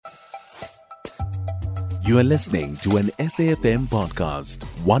You are listening to an SAFM podcast,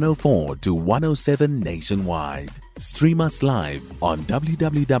 104 to 107 nationwide. Stream us live on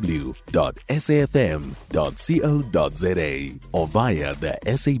www.safm.co.za or via the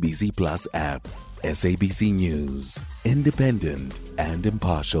SABC Plus app. SABC News, independent and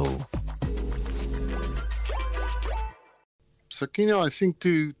impartial. Sakina, I think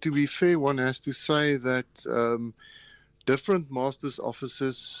to be fair, one has to say that different master's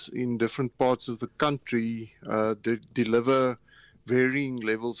offices in different parts of the country deliver varying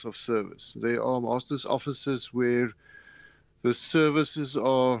levels of service. There are master's offices where the services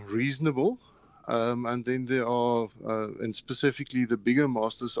are reasonable, and then there are, and specifically the bigger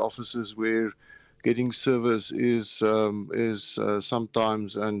master's offices where getting service is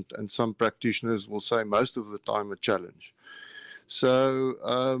sometimes, and some practitioners will say most of the time, a challenge. So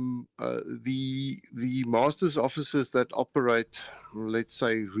the master's offices that operate, let's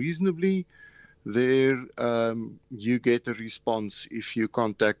say, reasonably, there you get a response if you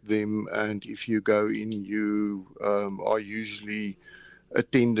contact them, and if you go in, you are usually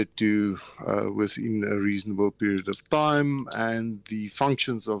attended to within a reasonable period of time, and the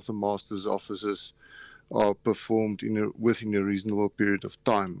functions of the master's offices are performed within a reasonable period of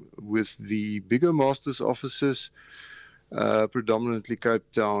time. With the bigger master's offices, predominantly Cape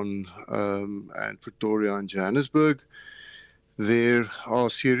Town and Pretoria and Johannesburg, there are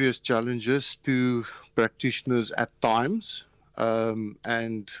serious challenges to practitioners at times,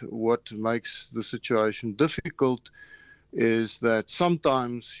 and what makes the situation difficult is that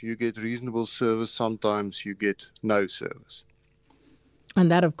sometimes you get reasonable service, sometimes you get no service. And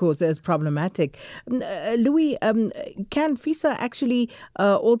that, of course, is problematic. Louis, can FISA actually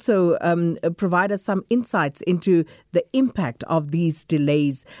also provide us some insights into the impact of these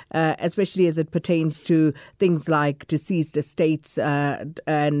delays, especially as it pertains to things like deceased estates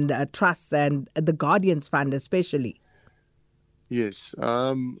and trusts and the Guardians Fund especially? Yes.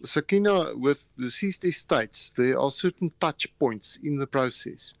 Sakina, with deceased estates, there are certain touch points in the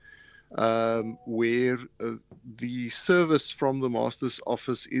process where the service from the master's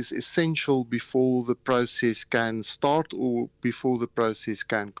office is essential before the process can start or before the process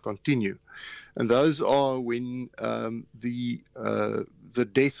can continue. And those are when the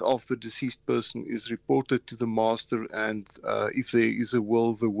death of the deceased person is reported to the master, and if there is a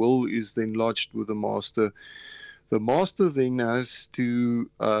will, the will is then lodged with the master. The master then has to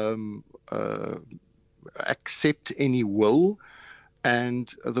accept any will,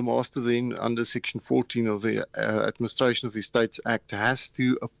 and the master then, under Section 14 of the Administration of Estates Act, has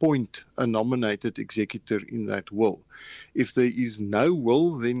to appoint a nominated executor in that will. If there is no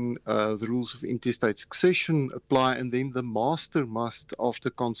will, then the rules of intestate succession apply, and then the master must,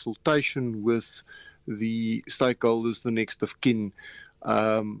 after consultation with the stakeholders, the next of kin,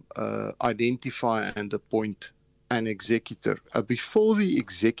 identify and appoint an executor. Before the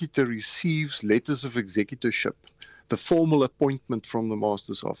executor receives letters of executorship, the formal appointment from the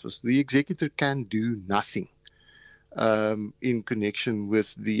master's office, the executor can do nothing in connection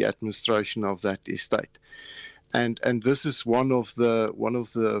with the administration of that estate, and this is one of the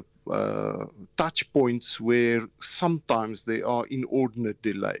touch points where sometimes there are inordinate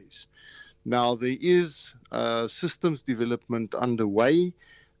delays. Now there is systems development underway,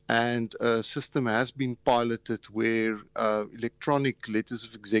 and a system has been piloted where electronic letters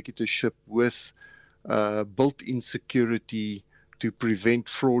of executorship with built-in security to prevent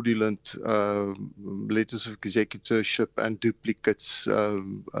fraudulent letters of executorship and duplicates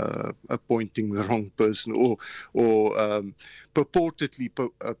appointing the wrong person or purportedly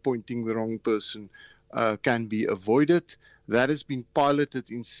appointing the wrong person can be avoided. That has been piloted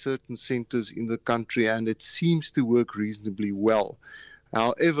in certain centers in the country, and it seems to work reasonably well.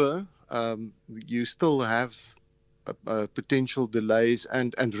 However, you still have potential delays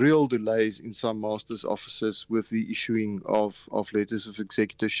and real delays in some master's offices with the issuing of letters of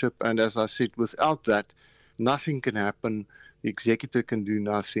executorship. And as I said, without that, nothing can happen. The executor can do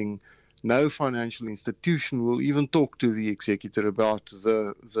nothing. No financial institution will even talk to the executor about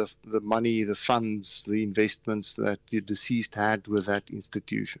the money, the funds, the investments that the deceased had with that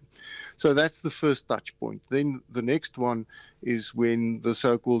institution. So that's the first touch point. Then the next one is when the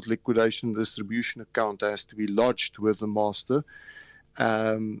so-called liquidation distribution account has to be lodged with the master,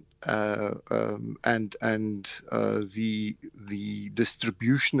 and the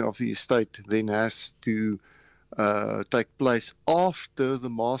distribution of the estate then has to take place after the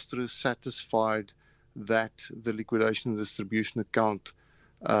master is satisfied that the liquidation and distribution account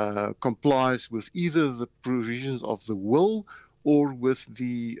complies with either the provisions of the will or with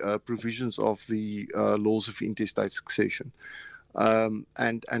the provisions of the laws of intestate succession. And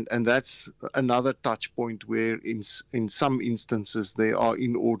that's another touch point where in some instances there are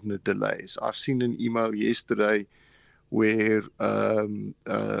inordinate delays. I've seen an email yesterday where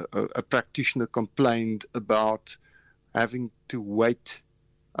a practitioner complained about having to wait.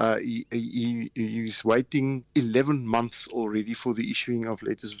 He's waiting 11 months already for the issuing of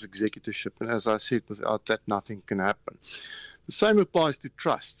letters of executorship. And as I said, without that, nothing can happen. The same applies to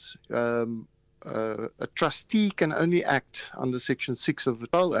trusts. A trustee can only act under Section 6 of the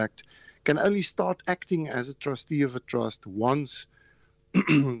Trial Act, can only start acting as a trustee of a trust once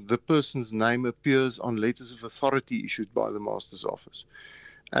the person's name appears on letters of authority issued by the Master's Office.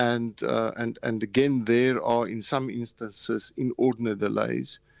 And again, there are in some instances inordinate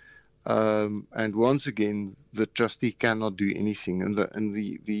delays. And once again, the trustee cannot do anything. And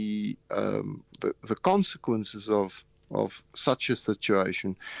the consequences of such a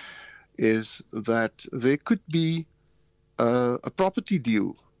situation is that there could be a property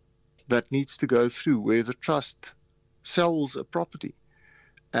deal that needs to go through where the trust sells a property.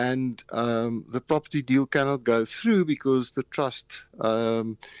 And the property deal cannot go through because the trust,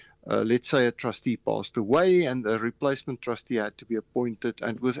 let's say a trustee passed away and a replacement trustee had to be appointed.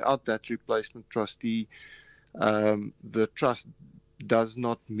 And without that replacement trustee, the trust does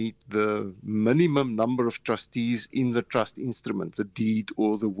not meet the minimum number of trustees in the trust instrument, the deed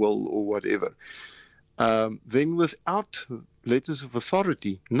or the will or whatever. Then without letters of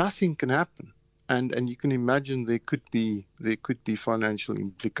authority, nothing can happen. And you can imagine there could be financial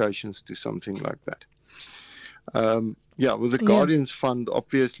implications to something like that. With the Guardians Fund,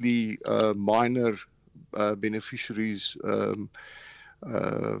 obviously minor beneficiaries,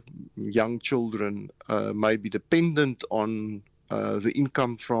 young children may be dependent on the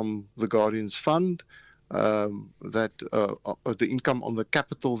income from the Guardians Fund, the income on the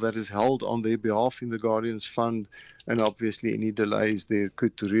capital that is held on their behalf in the Guardians Fund, and obviously any delays there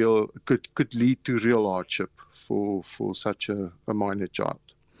could lead to real hardship for such a minor child.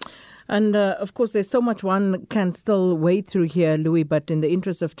 And of course, there's so much one can still wade through here, Louis, but in the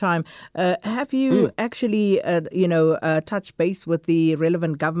interest of time, have you actually, touched base with the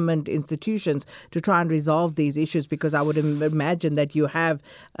relevant government institutions to try and resolve these issues? Because I would imagine that you have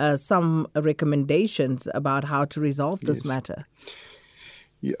some recommendations about how to resolve this matter.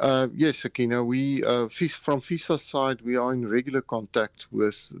 Yes, Sakina. We, from FISA's side, we are in regular contact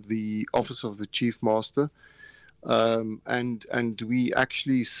with the Office of the Chief Master. And we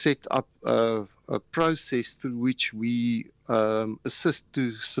actually set up a process through which we assist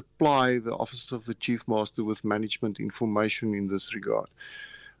to supply the Office of the Chief Master with management information in this regard.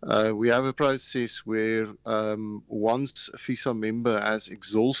 We have a process where once a FISA member has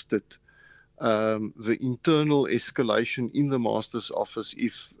exhausted the internal escalation in the Master's Office,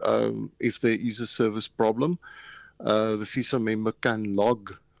 if there is a service problem, the FISA member can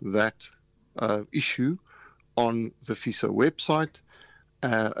log that issue on the FISA website,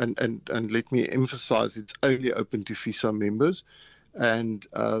 and let me emphasize, it's only open to FISA members, and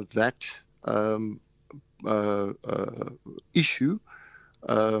that issue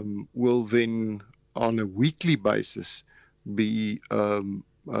will then, on a weekly basis, be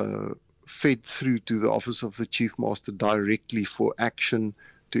fed through to the Office of the Chief Master directly for action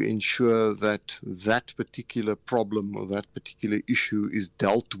to ensure that that particular problem or that particular issue is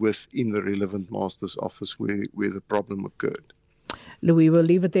dealt with in the relevant Master's Office where the problem occurred. Louis, we'll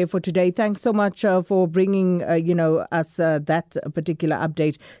leave it there for today. Thanks so much for bringing, us that particular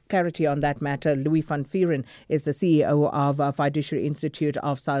update, clarity on that matter. Louis van Vuren is the CEO of Fidiciary Institute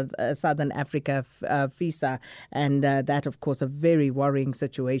of Southern Africa, FISA, and that, of course, a very worrying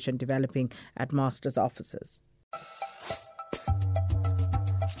situation developing at Master's offices.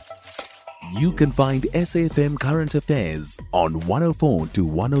 You can find SAFM Current Affairs on 104 to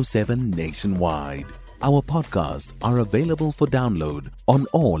 107 nationwide. Our podcasts are available for download on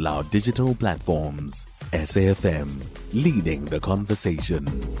all our digital platforms. SAFM, leading the conversation.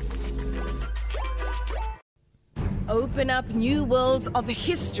 Open up new worlds of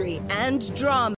history and drama.